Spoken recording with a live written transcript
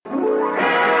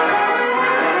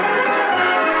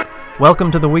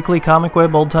Welcome to the weekly Comic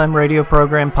Web Old Time Radio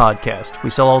Program podcast. We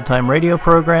sell old time radio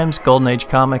programs, Golden Age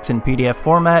comics in PDF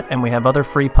format, and we have other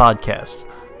free podcasts.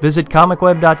 Visit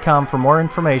comicweb.com for more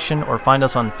information or find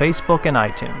us on Facebook and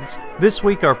iTunes. This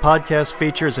week our podcast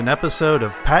features an episode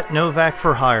of Pat Novak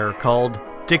for Hire called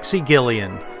Dixie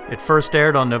Gillian. It first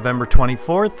aired on November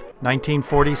 24th,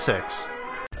 1946.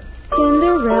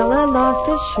 Cinderella lost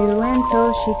a shoe and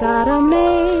so she got a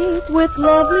maid. With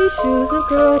lovely shoes a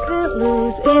girl can't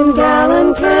lose. In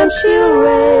Gallon Camp she'll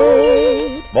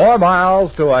raid. More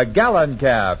miles to a Gallon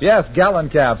Cap. Yes, Gallon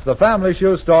Caps, the family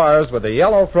shoe stores with the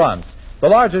yellow fronts. The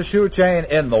largest shoe chain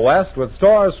in the West with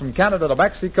stores from Canada to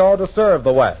Mexico to serve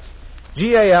the West.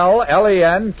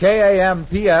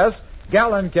 GALLENKAMPS,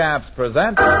 Gallon Caps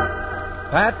present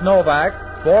Pat Novak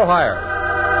for Hire.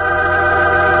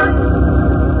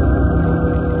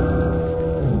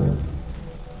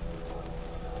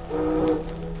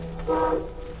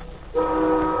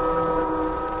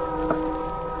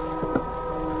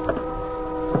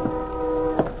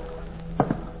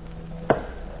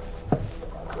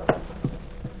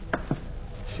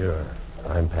 Sure,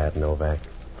 I'm Pat Novak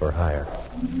for hire.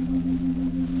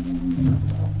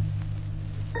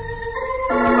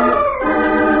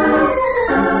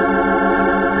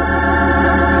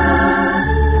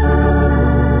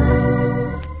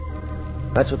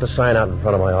 That's what the sign out in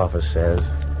front of my office says.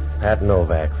 Pat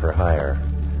Novak for hire.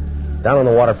 Down on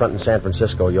the waterfront in San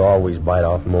Francisco, you always bite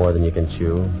off more than you can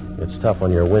chew. It's tough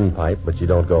on your windpipe, but you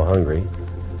don't go hungry.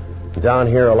 Down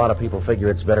here, a lot of people figure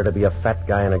it's better to be a fat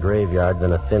guy in a graveyard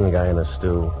than a thin guy in a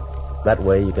stew. That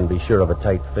way you can be sure of a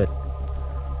tight fit.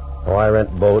 Oh, I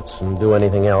rent boats and do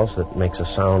anything else that makes a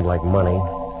sound like money.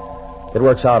 It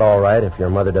works out all right if your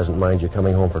mother doesn't mind you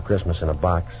coming home for Christmas in a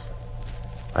box.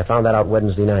 I found that out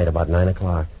Wednesday night about 9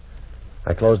 o'clock.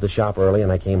 I closed the shop early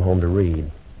and I came home to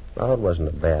read. Well, it wasn't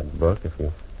a bad book if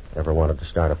you ever wanted to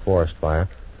start a forest fire.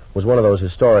 It was one of those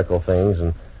historical things,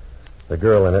 and the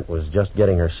girl in it was just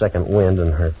getting her second wind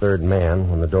and her third man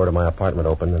when the door to my apartment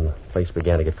opened and the place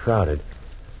began to get crowded.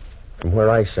 From where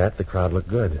I sat, the crowd looked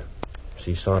good.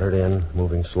 She sauntered in,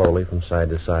 moving slowly from side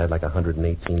to side like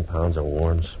 118 pounds of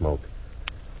warm smoke.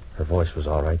 Her voice was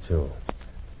all right, too.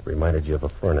 It reminded you of a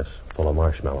furnace full of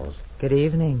marshmallows. Good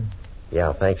evening.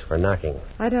 Yeah, thanks for knocking.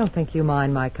 I don't think you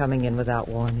mind my coming in without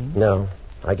warning. No,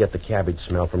 I get the cabbage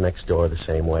smell from next door the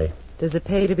same way. Does it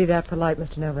pay to be that polite,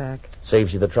 Mr. Novak?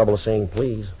 Saves you the trouble of saying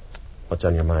please. What's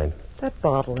on your mind? That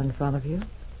bottle in front of you.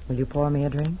 Will you pour me a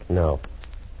drink? No.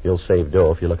 You'll save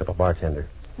dough if you look up a bartender.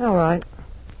 All right.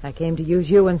 I came to use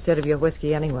you instead of your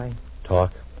whiskey anyway.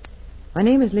 Talk. My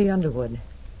name is Lee Underwood.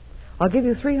 I'll give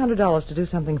you $300 to do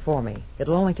something for me.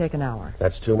 It'll only take an hour.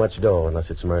 That's too much dough unless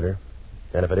it's murder.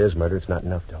 And if it is murder, it's not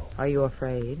enough dough. Are you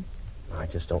afraid? I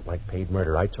just don't like paid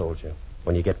murder, I told you.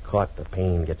 When you get caught, the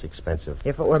pain gets expensive.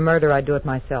 If it were murder, I'd do it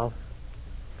myself.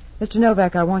 Mr.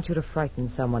 Novak, I want you to frighten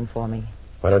someone for me.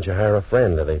 Why don't you hire a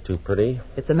friend? Are they too pretty?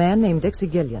 It's a man named Dixie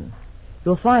Gillian.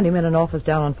 You'll find him in an office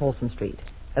down on Folsom Street,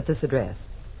 at this address.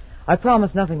 I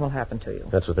promise nothing will happen to you.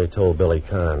 That's what they told Billy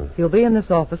Kahn. He'll be in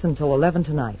this office until 11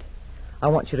 tonight. I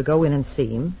want you to go in and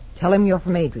see him, tell him you're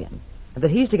from Adrian, and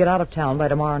that he's to get out of town by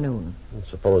tomorrow noon.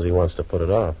 Suppose he wants to put it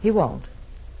off. He won't.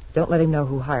 Don't let him know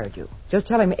who hired you. Just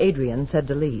tell him Adrian said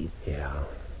to leave. Yeah.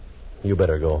 You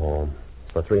better go home.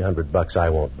 For $300, I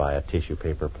won't buy a tissue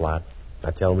paper plot.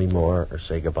 Now tell me more or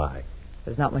say goodbye.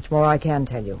 There's not much more I can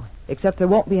tell you, except there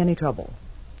won't be any trouble.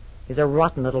 He's a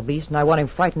rotten little beast, and I want him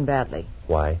frightened badly.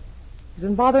 Why? He's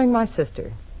been bothering my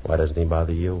sister. Why doesn't he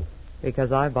bother you?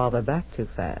 Because I bother back too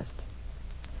fast.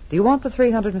 Do you want the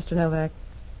 $300, Mr. Novak?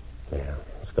 Yeah,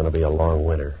 it's going to be a long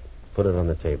winter. Put it on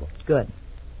the table. Good.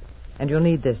 And you'll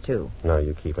need this, too. No,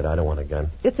 you keep it. I don't want a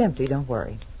gun. It's empty, don't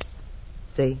worry.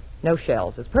 See? No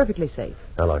shells. It's perfectly safe.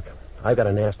 Now, look, I've got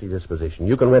a nasty disposition.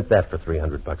 You can rent that for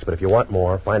 $300, but if you want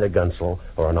more, find a gunsel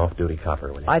or an off-duty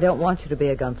copper, will you? I don't want you to be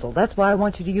a gunsel. That's why I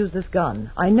want you to use this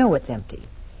gun. I know it's empty.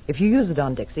 If you use it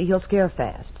on Dixie, he'll scare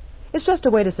fast. It's just a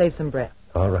way to save some breath.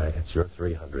 All right, it's your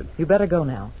 $300. You better go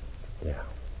now. Yeah.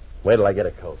 Wait till I get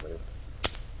a coat, will you?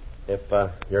 If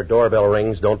your doorbell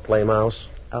rings, don't play mouse.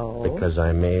 Oh? Because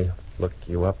I may look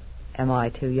you up. Am I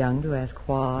too young to ask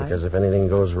why? Because if anything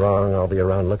goes wrong, I'll be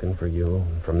around looking for you.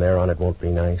 And from there on, it won't be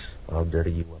nice. I'll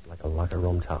dirty you up like a locker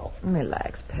room towel.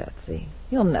 Relax, Patsy.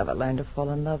 You'll never learn to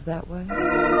fall in love that way.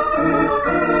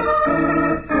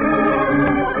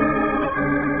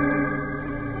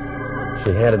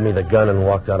 She handed me the gun and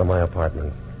walked out of my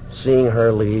apartment. Seeing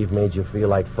her leave made you feel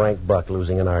like Frank Buck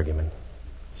losing an argument.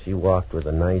 She walked with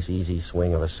a nice, easy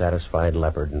swing of a satisfied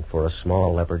leopard, and for a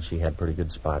small leopard, she had pretty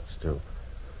good spots, too.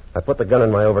 I put the gun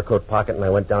in my overcoat pocket, and I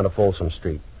went down to Folsom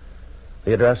Street.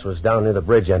 The address was down near the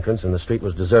bridge entrance, and the street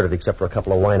was deserted except for a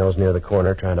couple of winos near the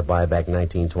corner trying to buy back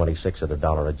 1926 at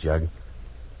 $1 a jug.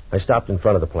 I stopped in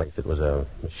front of the place. It was a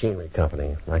machinery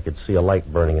company. I could see a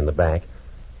light burning in the back.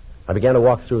 I began to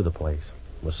walk through the place.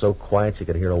 It was so quiet you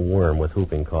could hear a worm with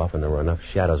whooping cough, and there were enough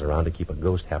shadows around to keep a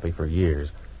ghost happy for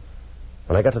years.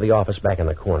 When I got to the office back in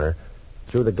the corner,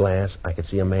 through the glass, I could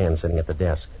see a man sitting at the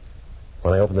desk.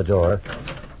 When I opened the door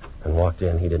and walked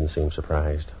in, he didn't seem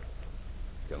surprised.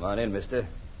 Come on in, mister.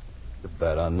 You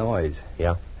bet on noise.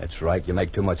 Yeah? That's right. You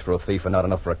make too much for a thief and not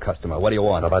enough for a customer. What do you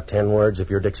want? About 10 words if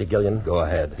you're Dixie Gillian. Go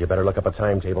ahead. You better look up a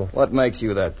timetable. What makes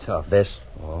you that tough? This.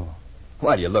 Oh.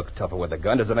 Why do you look tougher with a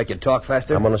gun? Does it make you talk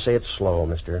faster? I'm going to say it slow,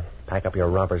 mister. Pack up your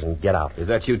rompers and get out. Is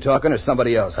that you talking or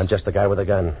somebody else? I'm just the guy with a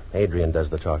gun. Adrian does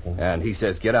the talking. And he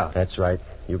says get out. That's right.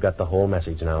 You got the whole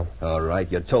message now. All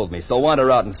right, you told me. So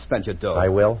wander out and spend your dough. I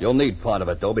will. You'll need part of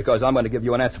it, though, because I'm going to give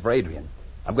you an answer for Adrian.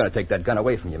 I'm going to take that gun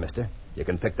away from you, mister. You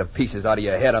can pick the pieces out of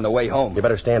your head on the way home. You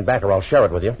better stand back or I'll share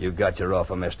it with you. You got your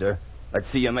offer, mister. Let's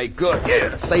see you make good.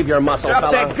 Yeah. Save your muscle, Drop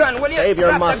fella. that gun, will you? Save your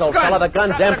Drop muscle, fella. The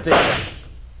gun's empty.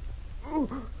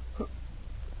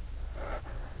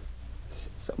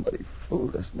 Somebody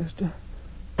fooled us, mister.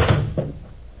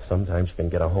 Sometimes you can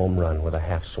get a home run with a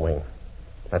half swing.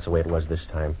 That's the way it was this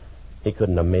time. He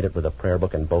couldn't have made it with a prayer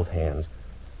book in both hands.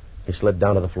 He slid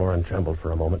down to the floor and trembled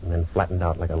for a moment and then flattened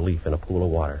out like a leaf in a pool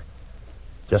of water.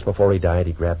 Just before he died,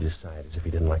 he grabbed his side as if he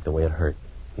didn't like the way it hurt.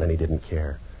 And then he didn't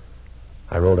care.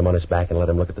 I rolled him on his back and let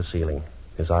him look at the ceiling.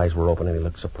 His eyes were open and he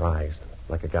looked surprised,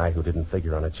 like a guy who didn't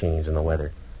figure on a change in the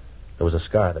weather. There was a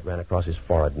scar that ran across his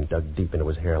forehead and dug deep into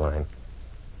his hairline.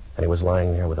 And he was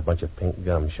lying there with a bunch of pink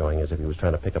gum showing as if he was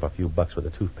trying to pick up a few bucks with a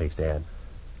toothpaste ad.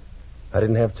 I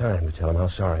didn't have time to tell him how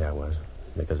sorry I was,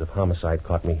 because if homicide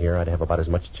caught me here, I'd have about as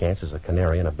much chance as a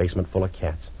canary in a basement full of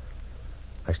cats.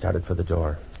 I started for the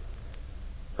door.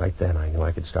 Right then, I knew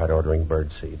I could start ordering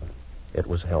birdseed. It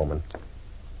was Hellman.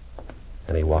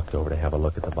 And he walked over to have a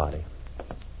look at the body.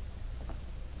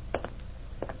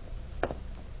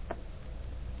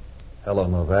 Hello,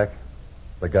 Novak.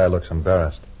 The guy looks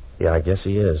embarrassed. Yeah, I guess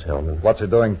he is, Hellman. What's he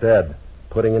doing dead?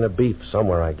 Putting in a beef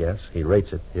somewhere, I guess. He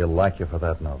rates it. He'll like you for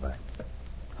that, Novak.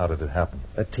 How did it happen?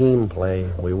 A team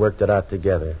play. We worked it out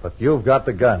together. But you've got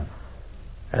the gun.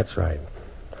 That's right.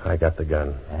 I got the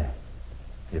gun.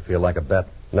 You feel like a bet?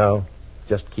 No,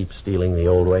 just keep stealing the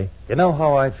old way. You know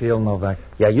how I feel, Novak?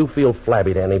 Yeah, you feel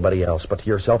flabby to anybody else, but to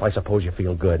yourself, I suppose you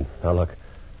feel good. Now, look,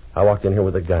 I walked in here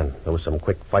with a gun. There was some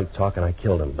quick fight talk, and I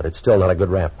killed him, but it's still not a good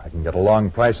rap. I can get a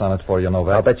long price on it for you,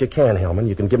 Novak. I'll bet you can, Hellman.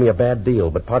 You can give me a bad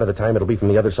deal, but part of the time it'll be from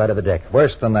the other side of the deck.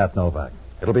 Worse than that, Novak.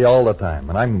 It'll be all the time,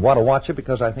 and I want to watch you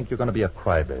because I think you're going to be a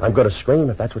crybaby. I'm going to scream,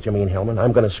 if that's what you mean, Hellman.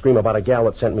 I'm going to scream about a gal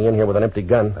that sent me in here with an empty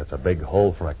gun. That's a big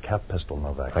hole for a cap pistol,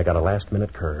 Novak. I got a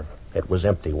last-minute curve. It was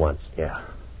empty once. Yeah.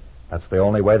 That's the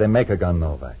only way they make a gun,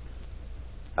 Novak.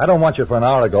 I don't want you for an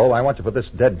hour ago. I want you for this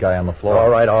dead guy on the floor. All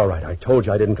right. I told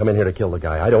you I didn't come in here to kill the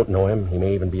guy. I don't know him. He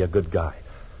may even be a good guy.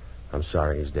 I'm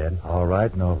sorry he's dead. All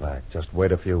right, Novak. Just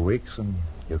wait a few weeks and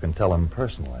you can tell him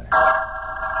personally.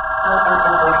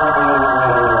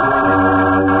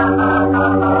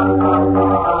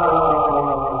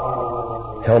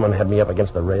 Hellman had me up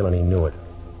against the rail and he knew it.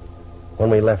 When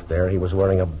we left there, he was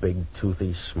wearing a big,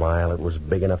 toothy smile. It was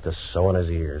big enough to sew on his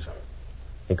ears.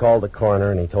 He called the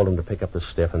coroner and he told him to pick up the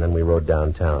stiff, and then we rode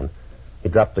downtown. He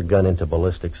dropped the gun into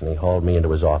ballistics and he hauled me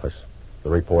into his office. The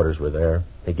reporters were there.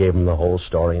 He gave them the whole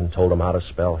story and told them how to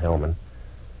spell Hellman.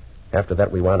 After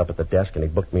that, we wound up at the desk and he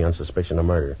booked me on suspicion of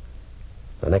murder.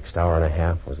 The next hour and a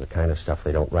half was the kind of stuff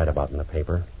they don't write about in the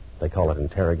paper. They call it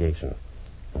interrogation.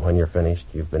 And when you're finished,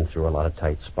 you've been through a lot of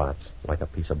tight spots, like a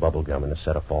piece of bubble gum in a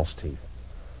set of false teeth.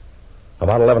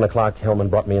 About 11 o'clock,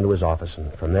 Hellman brought me into his office,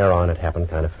 and from there on, it happened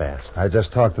kind of fast. I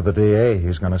just talked to the DA.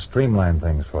 He's going to streamline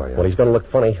things for you. Well, he's going to look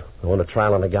funny, going to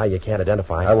trial on a guy you can't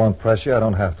identify. I won't press you. I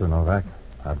don't have to, Novak.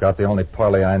 I've got the only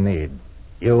parley I need.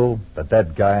 You, the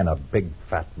dead guy, and a big,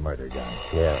 fat murder gun.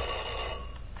 Yeah.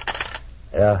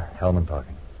 Yeah, Hellman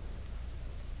talking.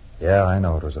 Yeah, I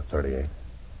know it was a .38.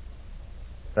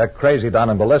 That crazy down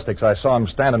in ballistics, I saw him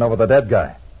standing over the dead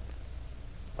guy.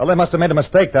 Well, they must have made a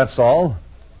mistake, that's all.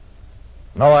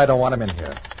 No, I don't want him in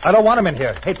here. I don't want him in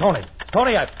here. Hey, Tony.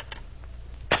 Tony,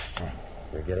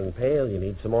 You're getting pale. You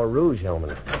need some more rouge,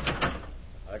 Hellman.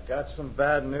 I got some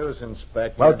bad news,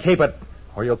 Inspector. Well, keep it,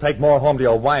 or you'll take more home to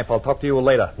your wife. I'll talk to you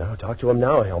later. No, talk to him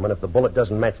now, Hellman. If the bullet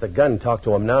doesn't match the gun, talk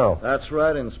to him now. That's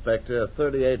right, Inspector. A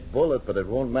 .38 bullet, but it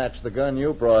won't match the gun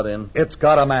you brought in. It's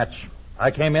got a match.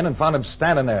 I came in and found him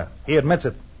standing there. He admits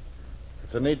it.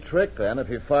 It's a neat trick, then. If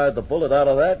he fired the bullet out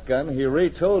of that gun, he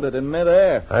retooled it in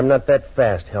midair. I'm not that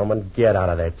fast, Hellman. Get out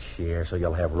of that chair so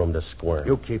you'll have room to squirm.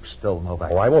 You keep still,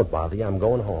 Novak. Oh, I won't bother you. I'm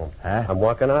going home. Huh? I'm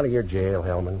walking out of your jail,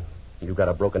 Hellman. You've got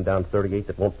a broken-down .38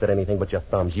 that won't fit anything but your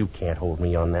thumbs. You can't hold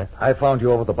me on that. I found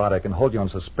you over the body. I can hold you on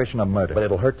suspicion of murder. But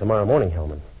it'll hurt tomorrow morning,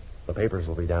 Hellman. The papers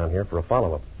will be down here for a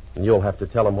follow-up. And you'll have to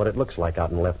tell them what it looks like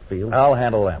out in left field. I'll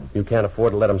handle them. You can't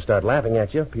afford to let them start laughing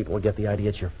at you. People will get the idea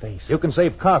it's your face. You can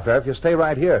save car fare if you stay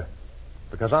right here.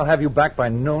 Because I'll have you back by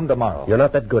noon tomorrow. You're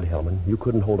not that good, Hellman. You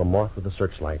couldn't hold a moth with a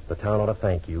searchlight. The town ought to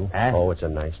thank you. Huh? Oh, it's a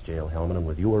nice jail, Hellman, and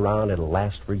with you around, it'll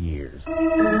last for years.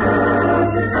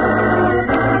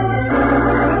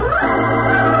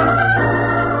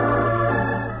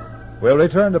 We'll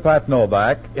return to Pat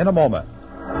Novak in a moment.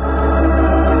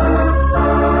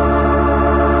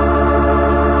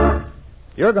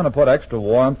 You're going to put extra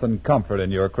warmth and comfort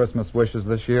in your Christmas wishes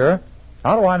this year.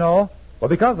 How do I know? Well,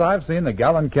 because I've seen the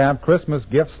Gallenkamp Christmas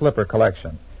gift slipper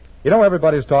collection. You know,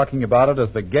 everybody's talking about it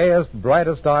as the gayest,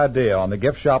 brightest idea on the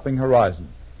gift shopping horizon.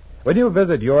 When you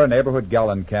visit your neighborhood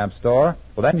Gallenkamp store,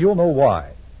 well, then you'll know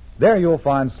why. There you'll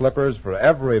find slippers for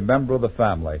every member of the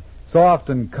family. Soft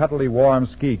and cuddly warm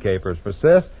ski capers for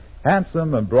Sis,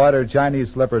 handsome embroidered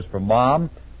Chinese slippers for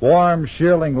Mom, warm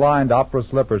shearling-lined opera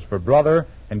slippers for Brother,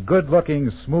 and good-looking,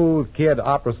 smooth kid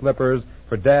opera slippers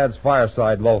for Dad's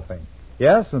fireside loafing.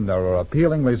 Yes, and there are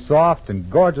appealingly soft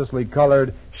and gorgeously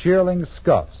colored shearling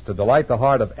scuffs to delight the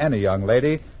heart of any young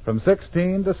lady from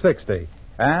 16 to 60,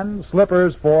 and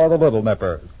slippers for the little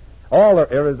nippers. All are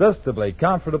irresistibly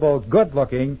comfortable,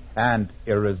 good-looking, and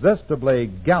irresistibly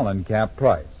Gallenkamp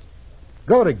price.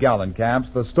 Go to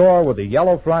Gallenkamp's, the store with the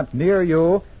yellow front near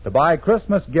you, to buy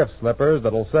Christmas gift slippers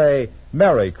that'll say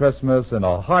Merry Christmas in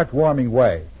a heartwarming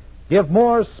way. Give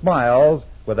more smiles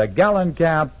with a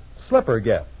Gallenkamp slipper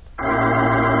gift. And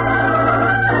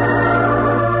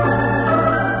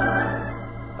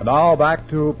now back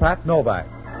to Pat Novak.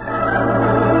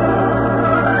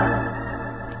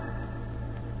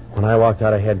 When I walked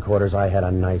out of headquarters, I had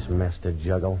a nice mess to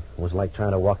juggle. It was like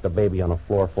trying to walk the baby on a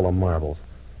floor full of marbles.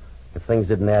 If things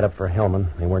didn't add up for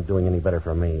Hellman, they weren't doing any better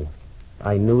for me.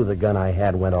 I knew the gun I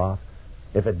had went off.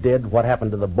 If it did, what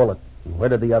happened to the bullet? And where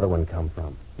did the other one come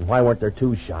from? And why weren't there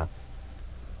two shots?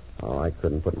 Oh, I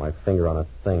couldn't put my finger on a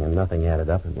thing, and nothing added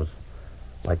up. It was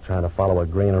like trying to follow a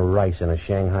grain of rice in a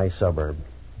Shanghai suburb.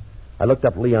 I looked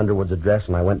up Lee Underwood's address,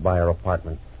 and I went by her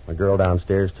apartment. The girl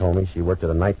downstairs told me she worked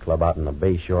at a nightclub out on the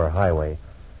Bayshore Highway.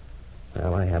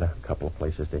 Well, I had a couple of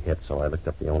places to hit, so I looked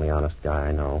up the only honest guy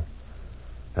I know.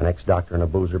 An ex-doctor and a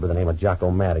boozer by the name of Jocko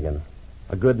Madigan.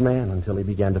 A good man until he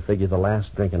began to figure the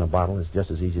last drink in a bottle is just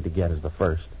as easy to get as the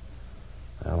first.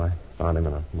 Well, I found him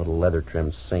in a little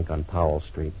leather-trimmed sink on Powell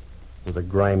Street. It was a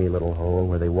grimy little hole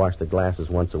where they washed the glasses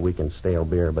once a week in stale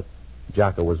beer, but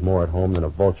Jocko was more at home than a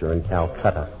vulture in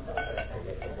Calcutta.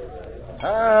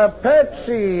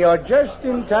 Patsy, you're just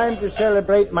in time to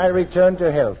celebrate my return to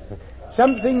health.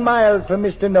 Something mild for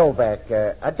Mr. Novak.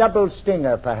 A double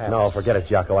stinger, perhaps. No, forget it,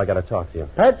 Jocko. I got to talk to you.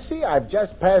 Patsy, I've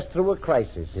just passed through a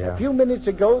crisis. Yeah? A few minutes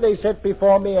ago, they set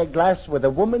before me a glass with a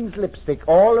woman's lipstick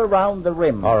all around the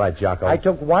rim. All right, Jocko. I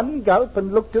took one gulp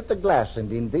and looked at the glass,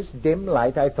 and in this dim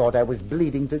light, I thought I was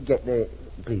bleeding to death.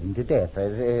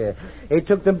 It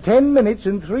took them 10 minutes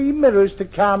and 3 mirrors to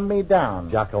calm me down.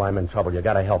 Jocko, I'm in trouble. You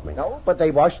got to help me. No, but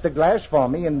they washed the glass for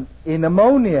me in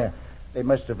ammonia. They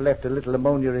must have left a little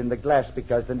ammonia in the glass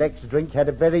because the next drink had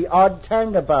a very odd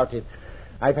tang about it.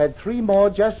 I've had 3 more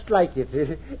just like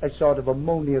it, a sort of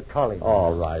ammonia colony.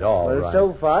 All right. Well,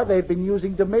 so far, they've been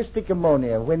using domestic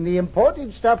ammonia. When the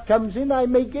imported stuff comes in, I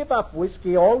may give up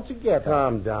whiskey altogether.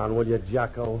 Calm down, will you,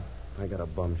 Jocko? I got a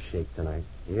bum shake tonight.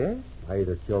 Yes? I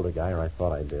either killed a guy or I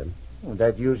thought I did. Well,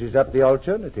 that uses up the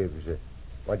alternatives.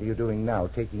 What are you doing now,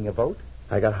 taking a vote?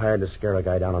 I got hired to scare a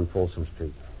guy down on Folsom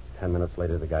Street. 10 minutes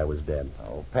later, the guy was dead.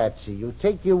 Oh, Patsy, you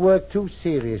take your work too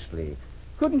seriously.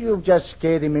 Couldn't you have just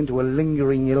scared him into a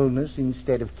lingering illness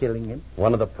instead of killing him?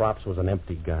 One of the props was an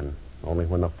empty gun. Only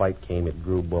when the fight came, it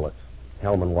drew bullets.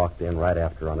 Hellman walked in right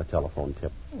after on a telephone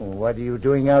tip. Oh, what are you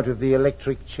doing out of the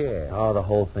electric chair? Oh, the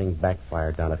whole thing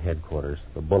backfired down at headquarters.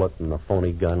 The bullet and the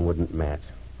phony gun wouldn't match.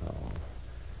 Oh,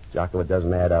 Jocko, it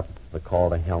doesn't add up. The call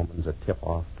to Hellman's a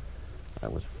tip-off. I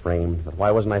was framed, but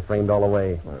why wasn't I framed all the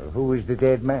way? Well, who is the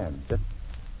dead man?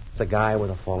 It's a guy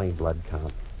with a falling blood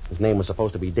count. His name was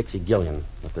supposed to be Dixie Gillian,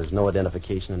 but there's no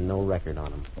identification and no record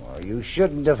on him. Oh, you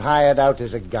shouldn't have hired out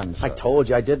as a gunsel. I told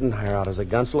you I didn't hire out as a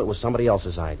gunsel. It was somebody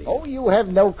else's idea. Oh, you have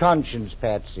no conscience,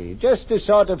 Patsy. Just a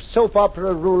sort of soap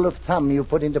opera rule of thumb you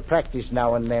put into practice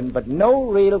now and then, but no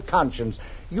real conscience.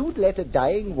 You'd let a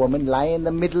dying woman lie in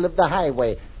the middle of the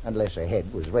highway. Unless her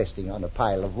head was resting on a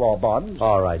pile of war bonds.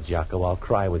 All right, Jocko, I'll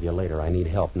cry with you later. I need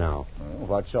help now. Oh,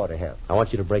 what sort of help? I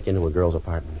want you to break into a girl's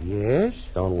apartment. Yes?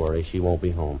 Don't worry, she won't be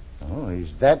home. Oh,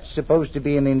 is that supposed to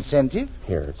be an incentive?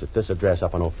 Here, it's at this address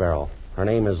up on O'Farrell. Her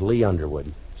name is Lee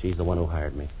Underwood. She's the one who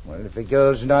hired me. Well, if the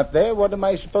girl's not there, what am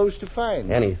I supposed to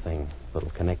find? Anything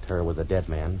that'll connect her with the dead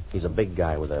man. He's a big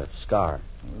guy with a scar.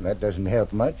 Well, that doesn't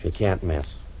help much. You can't miss.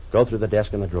 Go through the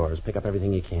desk and the drawers. Pick up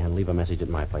everything you can. Leave a message at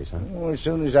my place, huh? Oh, as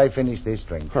soon as I finish this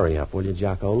drink. Hurry up, will you,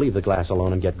 Jocko? Leave the glass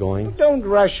alone and get going. Don't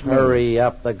rush me. Hurry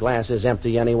up. The glass is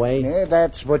empty anyway. Yeah,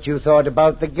 that's what you thought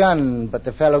about the gun, but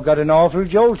the fellow got an awful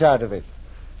jolt out of it.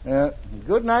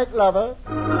 Good night, lover.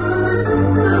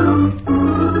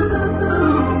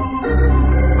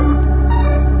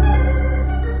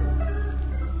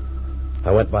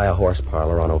 I went by a horse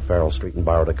parlor on O'Farrell Street and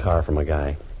borrowed a car from a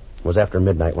guy. It was after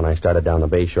midnight when I started down the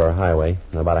Bayshore Highway,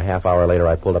 and about a half hour later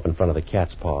I pulled up in front of the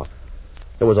Cat's Paw.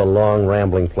 It was a long,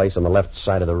 rambling place on the left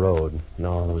side of the road.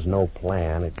 No, there was no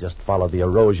plan. It just followed the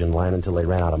erosion line until they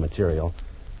ran out of material.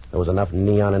 There was enough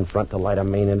neon in front to light a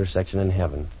main intersection in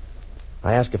heaven.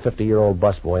 I asked a 50-year-old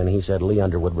busboy, and he said Lee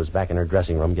Underwood was back in her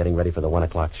dressing room getting ready for the 1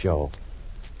 o'clock show.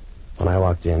 When I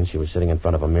walked in, she was sitting in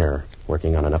front of a mirror,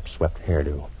 working on an upswept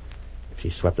hairdo. If she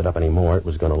swept it up any more, it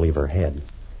was going to leave her head.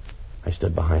 I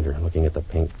stood behind her, looking at the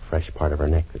pink, fresh part of her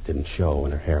neck that didn't show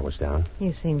when her hair was down.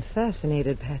 You seem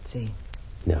fascinated, Patsy.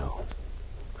 No.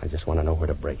 I just want to know where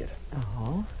to break it.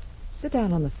 Oh. Sit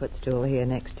down on the footstool here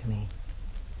next to me.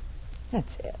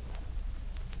 That's it.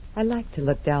 I like to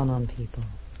look down on people.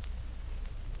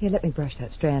 Here, let me brush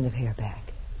that strand of hair back.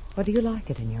 Or do you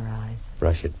like it in your eyes?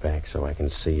 Brush it back so I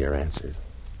can see your answers.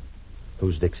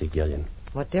 Who's Dixie Gillian?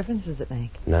 What difference does it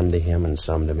make? None to him and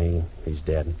some to me. He's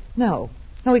dead. No,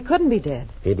 he couldn't be dead.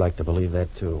 He'd like to believe that,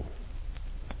 too.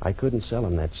 I couldn't sell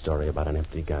him that story about an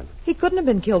empty gun. He couldn't have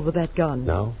been killed with that gun.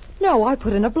 No? No, I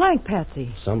put in a blank,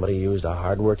 Patsy. Somebody used a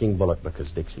hard-working bullet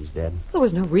because Dixie's dead. There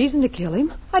was no reason to kill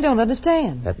him. I don't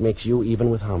understand. That makes you even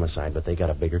with homicide, but they got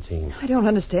a bigger team. I don't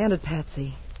understand it,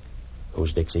 Patsy.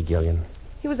 Who's Dixie Gillian?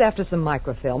 He was after some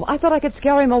microfilm. I thought I could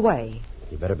scare him away.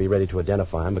 You better be ready to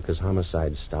identify him because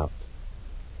homicide stopped.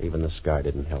 Even the scar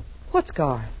didn't help. What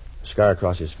scar? Scar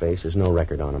across his face. There's no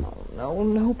record on him. Oh,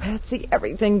 no, Patsy.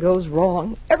 Everything goes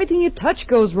wrong. Everything you touch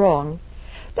goes wrong.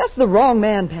 That's the wrong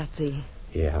man, Patsy.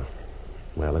 Yeah.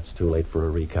 Well, it's too late for a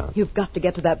recount. You've got to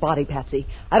get to that body, Patsy.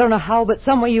 I don't know how, but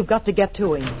some way you've got to get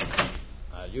to him.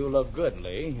 You look good,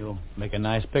 Lee. You'll make a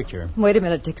nice picture. Wait a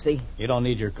minute, Dixie. You don't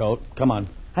need your coat. Come on.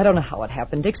 I don't know how it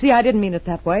happened, Dixie. I didn't mean it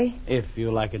that way. If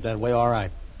you like it that way, all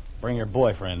right. Bring your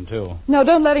boyfriend, too. No,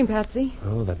 don't let him, Patsy.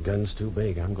 Oh, that gun's too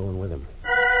big. I'm going with him.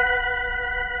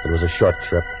 It was a short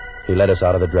trip. He led us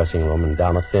out of the dressing room and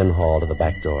down a thin hall to the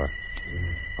back door.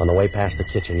 On the way past the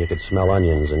kitchen, you could smell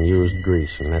onions and used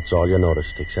grease, and that's all you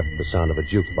noticed, except the sound of a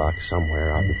jukebox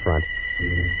somewhere out in front,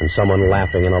 and someone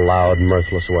laughing in a loud,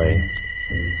 mirthless way.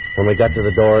 When we got to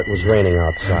the door, it was raining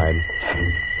outside.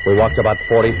 We walked about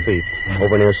 40 feet,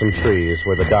 over near some trees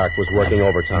where the dark was working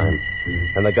overtime,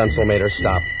 and the gunsel made her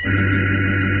stop.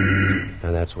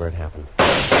 And that's where it happened.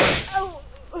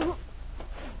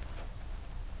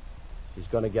 She's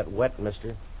going to get wet,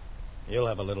 mister. You'll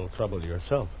have a little trouble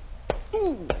yourself.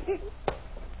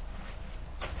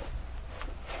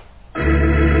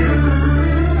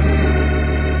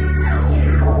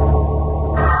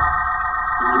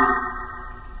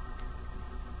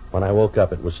 When I woke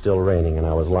up, it was still raining, and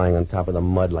I was lying on top of the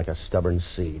mud like a stubborn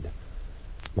seed.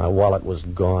 My wallet was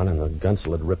gone, and the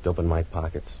gunsel had ripped open my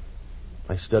pockets.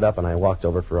 I stood up, and I walked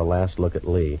over for a last look at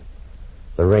Lee.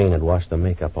 The rain had washed the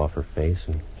makeup off her face,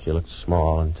 and she looked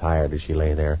small and tired as she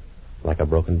lay there, like a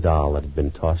broken doll that had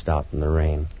been tossed out in the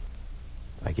rain.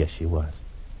 I guess she was.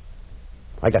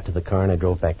 I got to the car, and I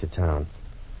drove back to town.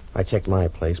 I checked my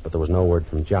place, but there was no word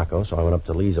from Jocko, so I went up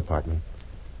to Lee's apartment.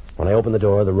 When I opened the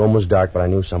door, the room was dark, but I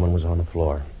knew someone was on the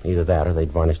floor. Either that or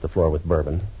they'd varnished the floor with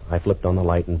bourbon. I flipped on the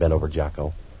light and bent over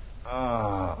Jocko.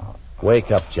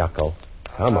 Wake up, Jocko.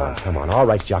 Come on. All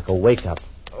right, Jocko, wake up.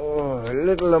 Oh, a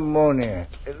little ammonia.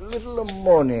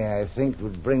 I think,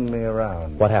 would bring me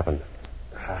around. What happened?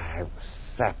 I was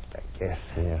sapped, I guess.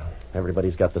 Yeah,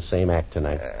 everybody's got the same act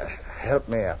tonight. Help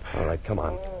me up. All right, come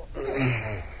on.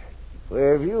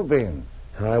 Where have you been?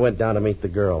 I went down to meet the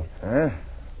girl. Huh?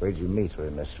 Where'd you meet her?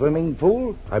 In the swimming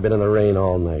pool? I've been in the rain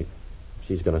all night.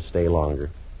 She's going to stay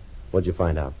longer. What'd you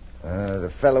find out?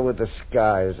 The fellow with the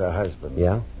scar is her husband.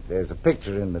 Yeah? There's a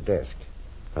picture in the desk.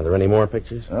 Are there any more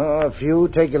pictures? Oh, a few.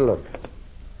 Take a look.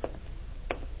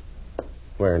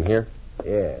 Where, in here?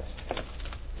 Yes.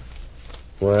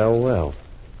 Well.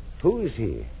 Who is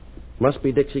he? Must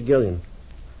be Dixie Gillian.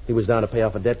 He was down to pay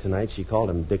off a debt tonight. She called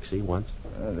him Dixie once.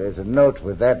 There's a note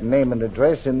with that name and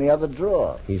address in the other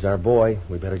drawer. He's our boy.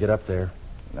 We better get up there.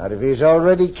 Not if he's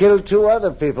already killed 2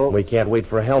 other people. We can't wait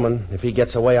for Hellman. If he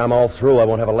gets away, I'm all through. I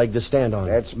won't have a leg to stand on.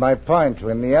 That's my point.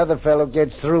 When the other fellow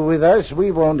gets through with us,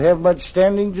 we won't have much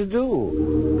standing to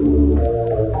do.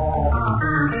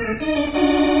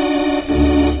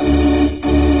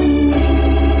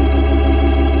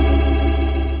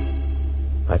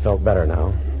 I felt better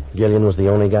now. Gillian was the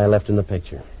only guy left in the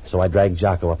picture, so I dragged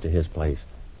Jocko up to his place.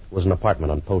 It was an apartment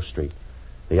on Post Street.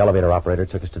 The elevator operator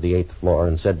took us to the 8th floor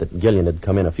and said that Gillian had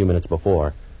come in a few minutes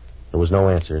before. There was no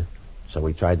answer, so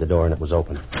we tried the door and it was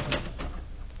open.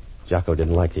 Jocko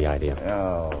didn't like the idea.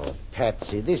 Oh,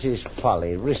 Patsy, this is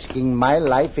folly. Risking my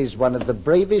life is one of the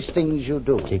bravest things you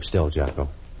do. Keep still, Jocko.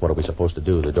 What are we supposed to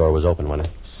do? The door was open, wasn't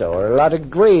it? So are a lot of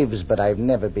graves, but I've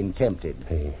never been tempted.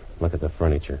 Hey, look at the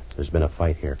furniture. There's been a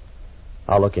fight here.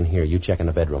 I'll look in here. You check in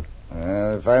the bedroom.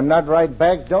 If I'm not right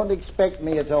back, don't expect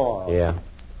me at all. Yeah.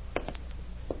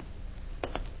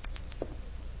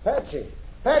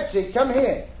 Patsy, come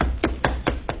here.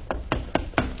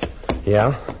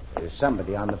 Yeah? There's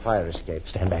somebody on the fire escape.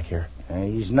 Stand back here.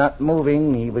 He's not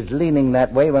moving. He was leaning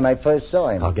that way when I first saw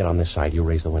him. I'll get on this side. You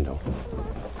raise the window.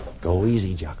 Go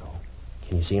easy, Jocko.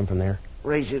 Can you see him from there?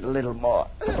 Raise it a little more.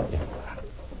 Yeah.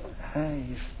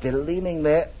 He's still leaning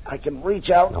there. I can reach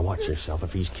out. Now watch yourself.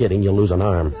 If he's kidding, you'll lose an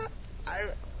arm.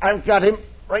 I've got him.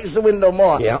 Raise the window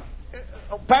more. Yeah.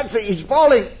 Oh, Patsy, he's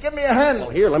falling. Give me a hand. Well,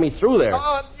 here, let me through there.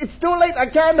 Oh, it's too late. I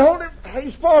can't hold him.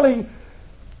 He's falling.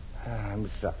 I'm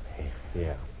sorry.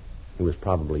 Yeah. He was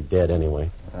probably dead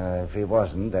anyway. If he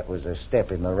wasn't, that was a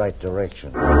step in the right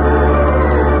direction.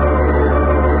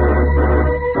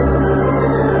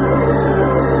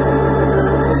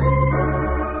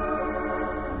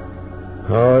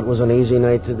 Oh, it was an easy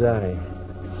night to die.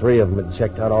 3 of them had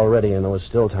checked out already, and there was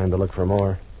still time to look for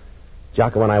more.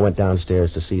 Jocko and I went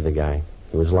downstairs to see the guy.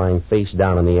 He was lying face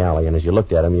down in the alley, and as you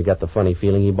looked at him, you got the funny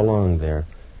feeling he belonged there.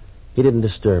 He didn't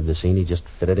disturb the scene. He just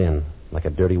fitted in, like a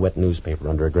dirty, wet newspaper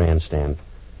under a grandstand.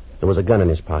 There was a gun in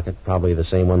his pocket, probably the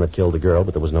same one that killed the girl,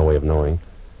 but there was no way of knowing.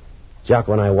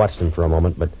 Jocko and I watched him for a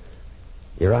moment, but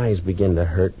your eyes begin to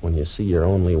hurt when you see your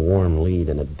only warm lead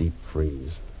in a deep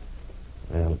freeze.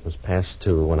 Well, it was past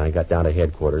 2 when I got down to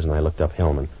headquarters and I looked up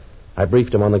Hellman. I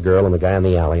briefed him on the girl and the guy in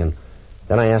the alley, and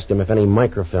then I asked him if any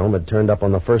microfilm had turned up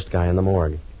on the first guy in the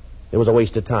morgue. It was a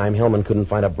waste of time. Hellman couldn't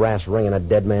find a brass ring in a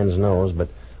dead man's nose, but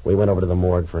we went over to the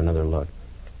morgue for another look.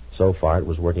 So far, it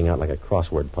was working out like a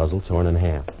crossword puzzle torn in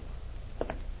half.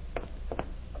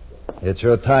 It's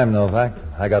your time, Novak.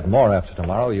 I got more after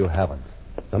tomorrow. You haven't.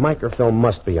 The microfilm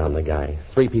must be on the guy.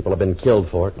 3 people have been killed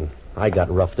for it, and I got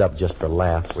roughed up just for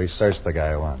laughs. We searched the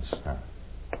guy once.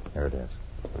 Here it is.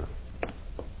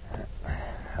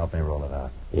 Help me roll it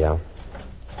out. Yeah.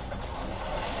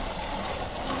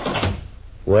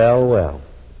 Well.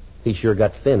 He sure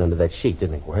got thin under that sheet,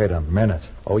 didn't he? Wait a minute.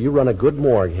 Oh, you run a good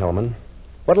morgue, Hellman.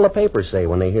 What'll the papers say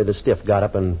when they hear the stiff got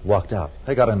up and walked out?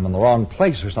 They got him in the wrong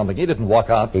place or something. He didn't walk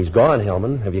out. He's gone,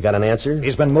 Hellman. Have you got an answer?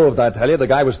 He's been moved, I tell you. The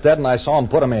guy was dead, and I saw him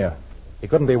put him here. He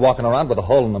couldn't be walking around with a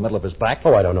hole in the middle of his back.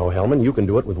 Oh, I don't know, Hellman. You can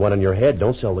do it with one in your head.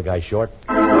 Don't sell the guy short.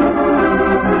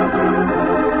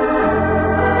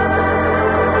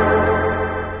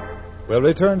 We'll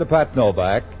return to Pat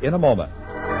Novak in a moment.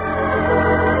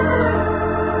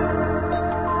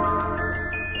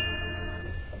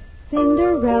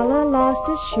 Cinderella lost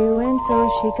a shoe and so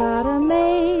she got a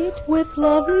mate. With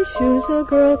lovely shoes a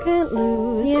girl can't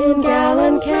lose. In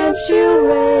Gallencamp she'll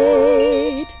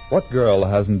rate. What girl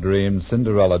hasn't dreamed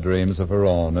Cinderella dreams of her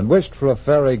own and wished for a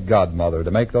fairy godmother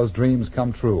to make those dreams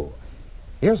come true?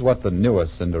 Here's what the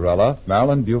newest Cinderella,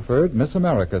 Marilyn Buford, Miss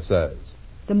America, says.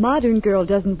 The modern girl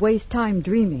doesn't waste time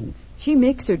dreaming. She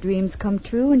makes her dreams come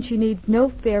true, and she needs no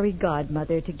fairy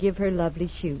godmother to give her lovely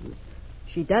shoes.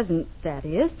 She doesn't, that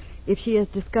is, if she has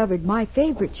discovered my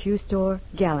favorite shoe store,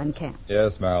 Gallencamp.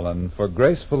 Yes, Marilyn. For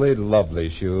gracefully lovely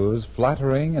shoes,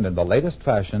 flattering and in the latest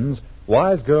fashions,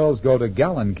 wise girls go to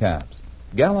Gallencamps.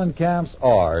 Gallencamps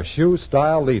are shoe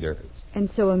style leaders. And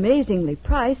so amazingly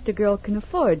priced, a girl can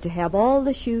afford to have all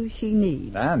the shoes she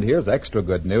needs. And here's extra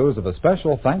good news of a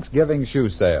special Thanksgiving shoe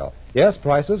sale. Yes,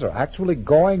 prices are actually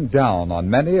going down on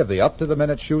many of the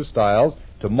up-to-the-minute shoe styles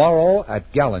tomorrow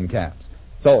at Gallencamps.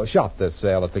 So shop this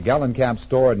sale at the Gallencamp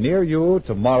store near you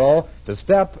tomorrow to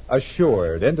step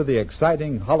assured into the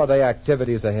exciting holiday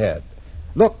activities ahead.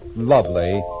 Look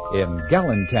lovely in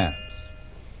Gallencamps.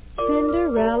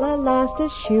 Cinderella lost a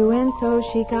shoe and so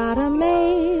she got a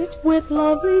mate. With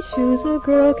lovely shoes a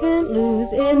girl can't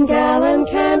lose. In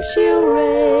Gallencamp she'll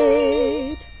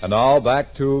rate. And now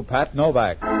back to Pat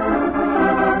Novak.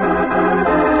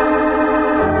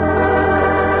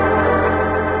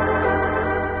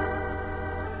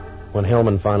 When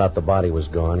Hellman found out the body was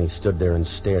gone, he stood there and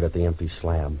stared at the empty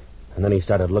slab. And then he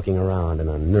started looking around in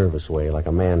a nervous way, like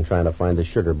a man trying to find the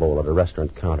sugar bowl at a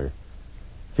restaurant counter.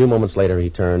 A few moments later, he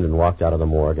turned and walked out of the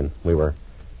morgue, and we were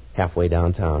halfway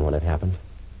downtown when it happened.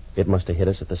 It must have hit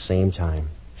us at the same time,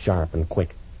 sharp and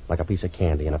quick, like a piece of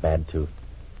candy in a bad tooth.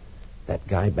 That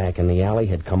guy back in the alley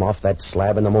had come off that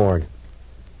slab in the morgue.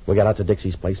 We got out to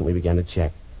Dixie's place, and we began to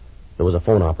check. There was a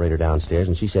phone operator downstairs,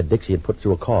 and she said Dixie had put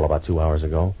through a call about 2 hours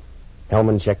ago.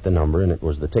 Hellman checked the number, and it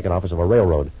was the ticket office of a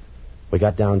railroad. We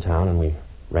got downtown, and we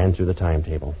ran through the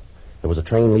timetable. There was a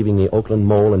train leaving the Oakland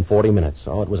Mole in 40 minutes.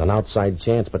 Oh, it was an outside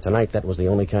chance, but tonight that was the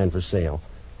only kind for sale.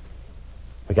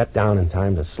 We got down in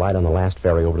time to slide on the last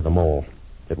ferry over to the Mole.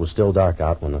 It was still dark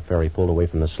out when the ferry pulled away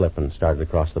from the slip and started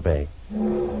across the bay.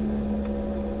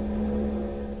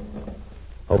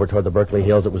 Over toward the Berkeley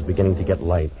Hills, it was beginning to get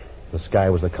light. The sky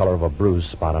was the color of a bruise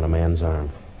spot on a man's arm.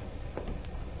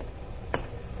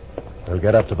 We'll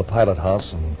get up to the pilot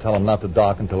house and tell him not to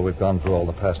dock until we've gone through all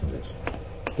the passengers.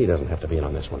 He doesn't have to be in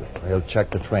on this one. He'll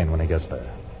check the train when he gets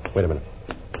there. Wait a minute.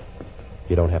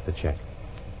 You don't have to check.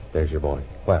 There's your boy.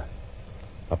 Where?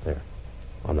 Up there.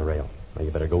 On the rail. Now,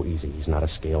 you better go easy. He's not a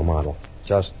scale model.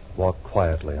 Just walk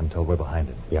quietly until we're behind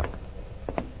him. Yeah.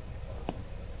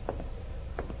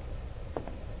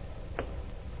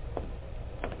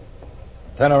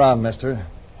 Turn around, mister.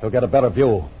 He'll get a better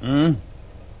view. Hmm?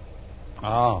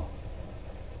 Oh.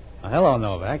 Well, hello,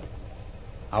 Novak.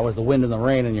 How was the wind and the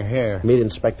rain in your hair? Meet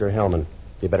Inspector Hellman.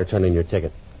 You better turn in your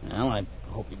ticket. Well, I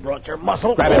hope you brought your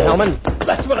muscle. Grab it, Hellman.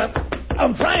 That's what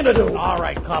I'm trying to do. All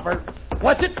right, copper.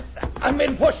 Watch it. I'm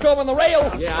being pushed over on the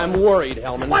rail. Yeah, I'm worried,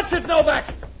 Hellman. Watch it,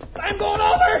 Novak. I'm going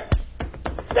over.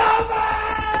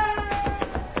 Novak!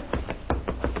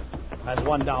 That's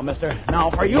one down, mister.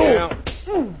 Now for you. Yeah.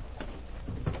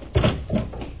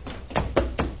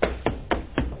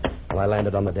 Well, I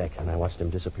landed on the deck, and I watched him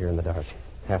disappear in the dark.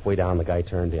 Halfway down, the guy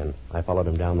turned in. I followed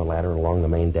him down the ladder and along the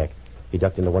main deck. He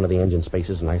ducked into one of the engine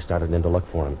spaces, and I started in to look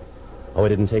for him. Oh, it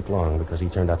didn't take long, because he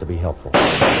turned out to be helpful.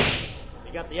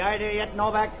 You got the idea yet,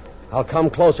 Novak? I'll come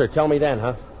closer. Tell me then,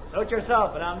 huh? Suit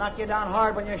yourself, but I'll knock you down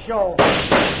hard when you show.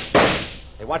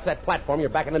 Hey, watch that platform. You're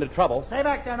backing into trouble. Stay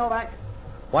back there, Novak.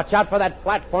 Watch out for that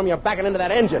platform. You're backing into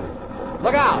that engine.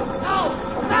 Look out. No!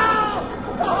 No!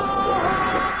 Oh!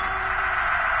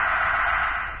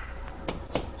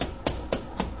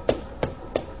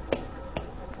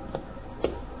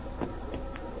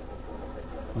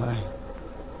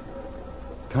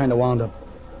 I kind of wound up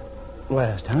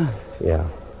last, huh? Yeah.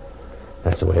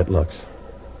 That's the way it looks.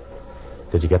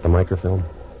 Did you get the microfilm?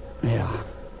 Yeah.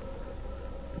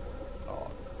 Oh,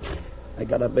 I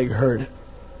got a big hurt.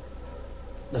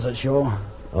 Does it show?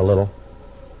 A little.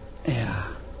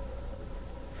 Yeah.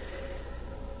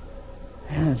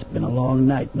 Yeah, it's been a long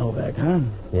night, Novak, huh?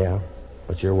 Yeah.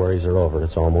 But your worries are over.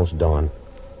 It's almost dawn.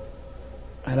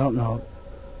 I don't know.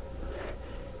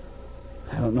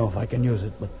 I don't know if I can use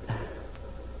it, but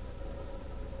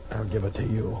I'll give it to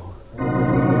you.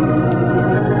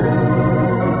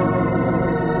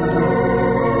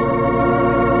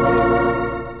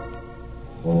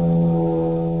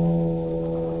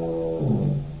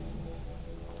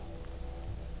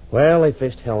 Well, they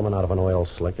fished Hellman out of an oil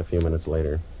slick a few minutes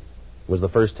later. It was the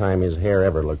first time his hair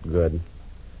ever looked good.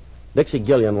 Dixie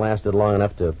Gillian lasted long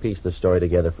enough to piece the story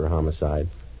together for homicide.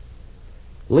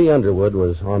 Lee Underwood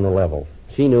was on the level.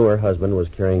 She knew her husband was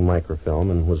carrying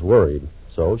microfilm and was worried,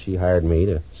 so she hired me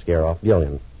to scare off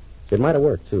Gillian. It might have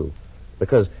worked, too,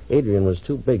 because Adrian was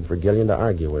too big for Gillian to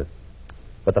argue with.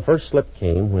 But the first slip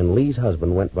came when Lee's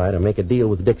husband went by to make a deal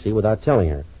with Dixie without telling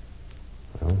her.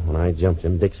 Well, when I jumped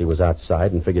him, Dixie was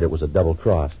outside and figured it was a double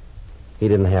cross. He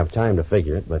didn't have time to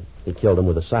figure it, but he killed him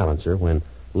with a silencer when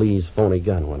Lee's phony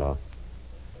gun went off.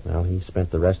 Well, he spent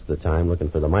the rest of the time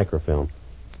looking for the microfilm.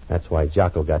 That's why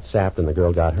Jocko got sapped and the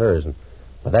girl got hers. And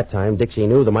by that time, Dixie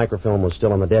knew the microfilm was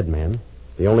still on the dead man.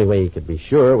 The only way he could be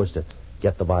sure was to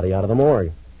get the body out of the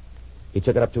morgue. He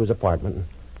took it up to his apartment, and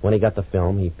when he got the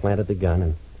film, he planted the gun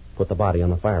and put the body on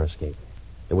the fire escape.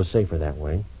 It was safer that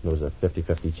way. There was a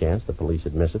 50-50 chance the police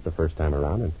would miss it the first time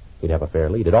around, and he'd have a fair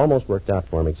lead. It almost worked out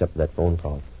for him, except for that phone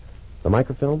call. The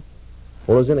microfilm?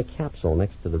 Well, it was in a capsule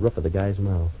next to the roof of the guy's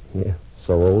mouth. Yeah,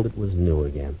 so old it was new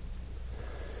again.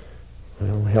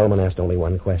 Well, Hellman asked only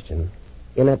one question.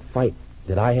 In that fight,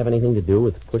 did I have anything to do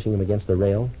with pushing him against the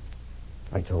rail?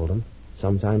 I told him.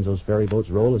 Sometimes those ferry boats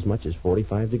roll as much as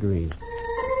 45 degrees.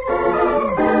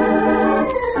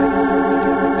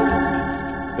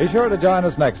 Be sure to join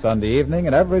us next Sunday evening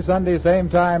and every Sunday, same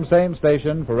time, same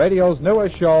station, for radio's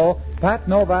newest show, Pat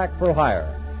Novak for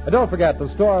Hire. And don't forget, the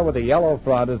store with the yellow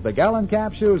front is the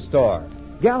Gallenkamp Shoe Store.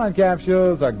 Gallencamp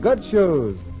shoes are good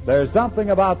shoes. There's something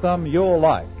about them you'll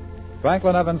like.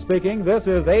 Franklin Evans speaking. This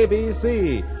is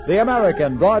ABC, the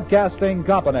American Broadcasting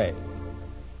Company.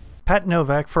 Pat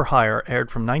Novak for Hire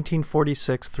aired from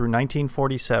 1946 through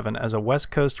 1947 as a West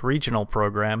Coast regional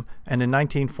program and in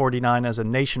 1949 as a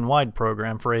nationwide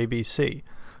program for ABC.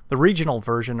 The regional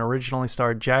version originally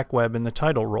starred Jack Webb in the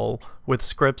title role, with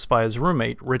scripts by his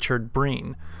roommate, Richard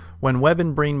Breen. When Webb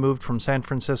and Breen moved from San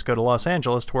Francisco to Los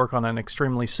Angeles to work on an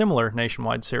extremely similar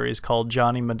nationwide series called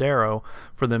Johnny Madero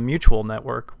for the Mutual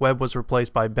Network, Webb was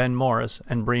replaced by Ben Morris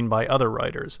and Breen by other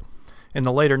writers. In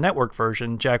the later network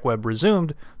version, Jack Webb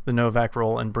resumed the Novak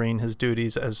role and Breen his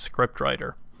duties as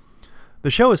scriptwriter.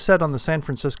 The show is set on the San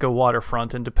Francisco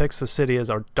waterfront and depicts the city as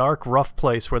a dark, rough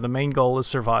place where the main goal is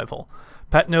survival.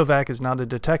 Pat Novak is not a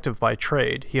detective by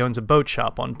trade. He owns a boat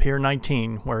shop on Pier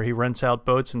 19 where he rents out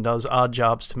boats and does odd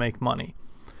jobs to make money.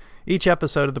 Each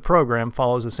episode of the program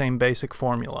follows the same basic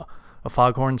formula. A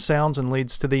foghorn sounds and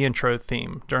leads to the intro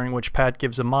theme, during which Pat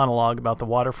gives a monologue about the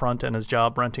waterfront and his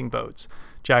job renting boats.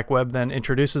 Jack Webb then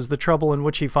introduces the trouble in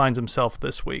which he finds himself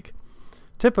this week.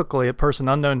 Typically, a person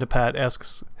unknown to Pat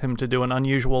asks him to do an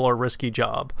unusual or risky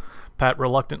job. Pat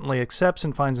reluctantly accepts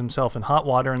and finds himself in hot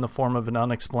water in the form of an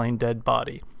unexplained dead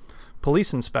body.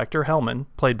 Police Inspector Hellman,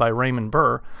 played by Raymond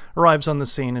Burr, arrives on the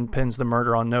scene and pins the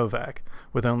murder on Novak,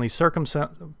 with only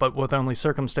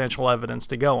circumstantial evidence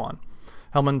to go on.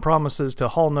 Hellman promises to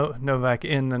haul Novak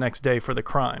in the next day for the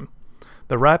crime.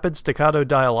 The rapid staccato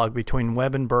dialogue between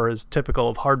Webb and Burr is typical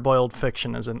of hard-boiled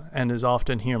fiction and is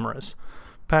often humorous.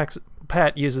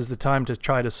 Pat uses the time to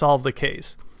try to solve the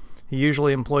case. He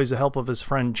usually employs the help of his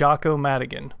friend Jocko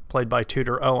Madigan, played by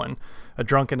Tudor Owen, a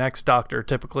drunken ex-doctor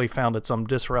typically found at some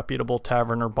disreputable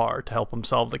tavern or bar to help him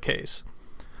solve the case.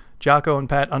 Jocko and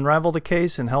Pat unravel the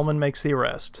case and Hellman makes the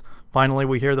arrest. Finally,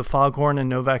 we hear the foghorn and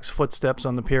Novak's footsteps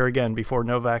on the pier again before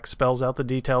Novak spells out the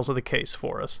details of the case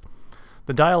for us.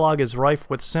 The dialogue is rife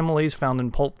with similes found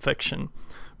in Pulp Fiction.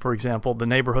 For example, the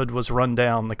neighborhood was run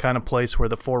down, the kind of place where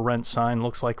the for rent sign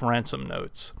looks like ransom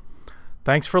notes.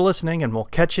 Thanks for listening, and we'll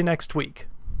catch you next week.